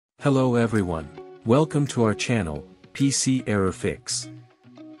Hello everyone. Welcome to our channel, PC Error Fix.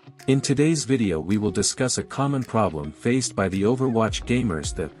 In today's video we will discuss a common problem faced by the Overwatch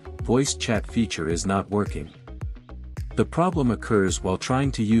gamers: the voice chat feature is not working. The problem occurs while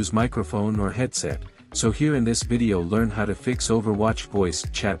trying to use microphone or headset, so here in this video learn how to fix Overwatch voice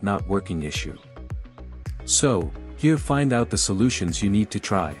chat not working issue. So, here find out the solutions you need to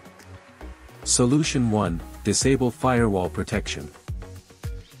try. Solution 1, disable firewall protection.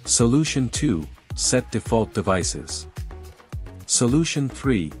 Solution 2, set default devices. Solution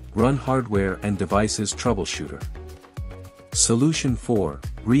 3, run hardware and devices troubleshooter. Solution 4,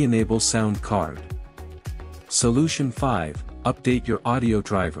 re-enable sound card. Solution 5, update your audio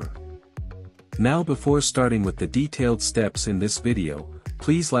driver. Now before starting with the detailed steps in this video,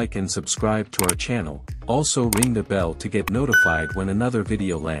 please like and subscribe to our channel, also ring the bell to get notified when another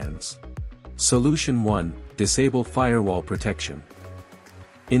video lands. Solution 1, disable firewall protection.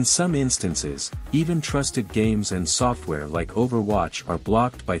 In some instances, even trusted games and software like Overwatch are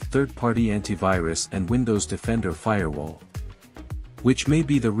blocked by third-party antivirus and Windows Defender firewall, which may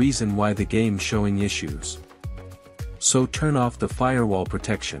be the reason why the game showing issues. So turn off the firewall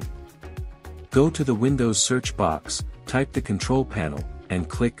protection. Go to the Windows search box, type the control panel, and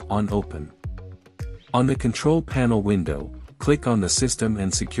click on Open. On the control panel window, click on the System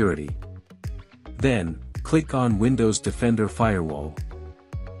and Security. Then, click on Windows Defender Firewall.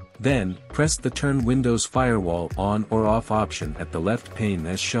 Then, press the Turn Windows Firewall on or off option at the left pane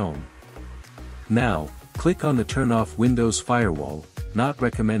as shown. Now, click on the Turn off Windows Firewall, not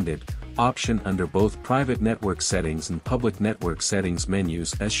recommended, option under both Private Network Settings and Public Network Settings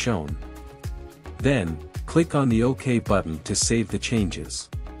menus as shown. Then, click on the OK button to save the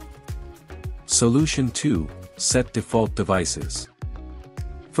changes. Solution 2, set default devices.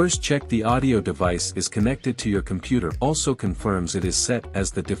 First check the audio device is connected to your computer, also confirms it is set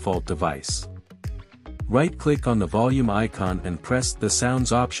as the default device. Right-click on the volume icon and press the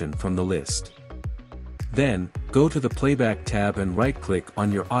sounds option from the list. Then, go to the playback tab and right-click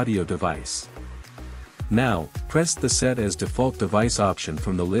on your audio device. Now, press the set as default device option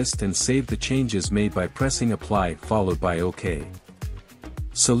from the list and save the changes made by pressing apply followed by OK.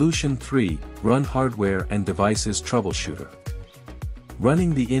 Solution 3, run hardware and devices troubleshooter.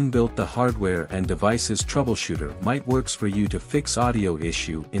 Running the inbuilt hardware and devices troubleshooter might works for you to fix audio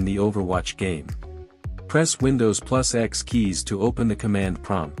issue in the Overwatch game. Press Windows +X keys to open the command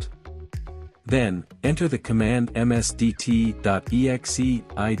prompt. Then, enter the command msdt.exe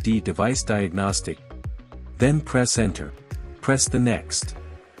id device diagnostic. Then press enter. Press the next.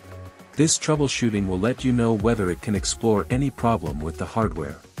 This troubleshooting will let you know whether it can explore any problem with the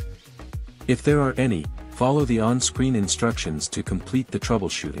hardware. If there are any, follow the on-screen instructions to complete the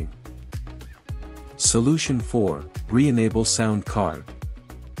troubleshooting. Solution 4, re-enable sound card.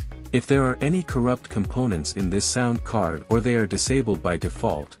 If there are any corrupt components in this sound card or they are disabled by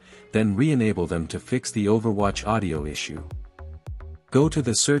default, then re-enable them to fix the Overwatch audio issue. Go to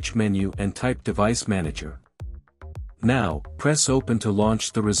the search menu and type Device Manager. Now, press Open to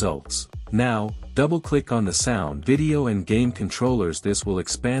launch the results. Now, double-click on the sound, video and game controllers. This will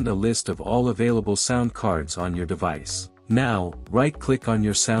expand a list of all available sound cards on your device. Now, right-click on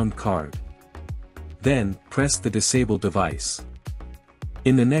your sound card. Then, press the Disable device.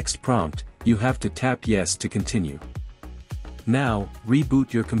 In the next prompt, you have to tap Yes to continue. Now,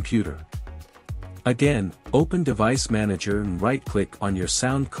 reboot your computer. Again, open Device Manager and right-click on your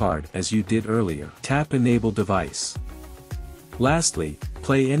sound card as you did earlier. Tap Enable Device. Lastly,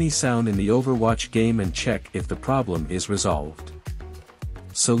 play any sound in the Overwatch game and check if the problem is resolved.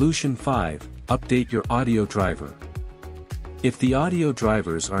 Solution 5, update your audio driver. If the audio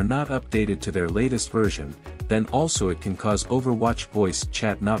drivers are not updated to their latest version, then also it can cause Overwatch voice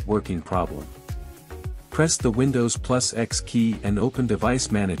chat not working problem. Press the Windows +X key and open Device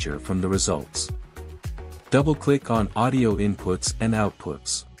Manager from the results. Double-click on Audio Inputs and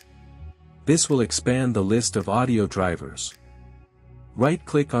Outputs. This will expand the list of audio drivers.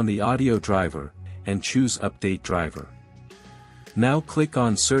 Right-click on the audio driver, and choose Update Driver. Now click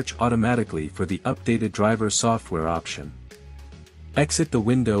on Search automatically for the updated driver software option. Exit the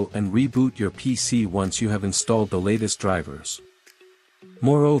window and reboot your PC once you have installed the latest drivers.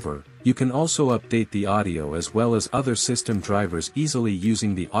 Moreover, you can also update the audio as well as other system drivers easily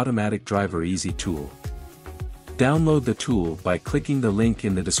using the Automatic Driver Easy tool. Download the tool by clicking the link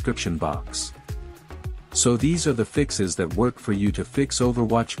in the description box. So these are the fixes that work for you to fix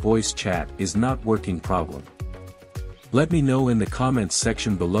Overwatch voice chat is not working problem. Let me know in the comments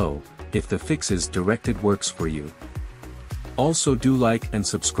section below, if the fixes directed works for you. Also do like and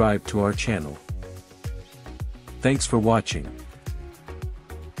subscribe to our channel. Thanks for watching.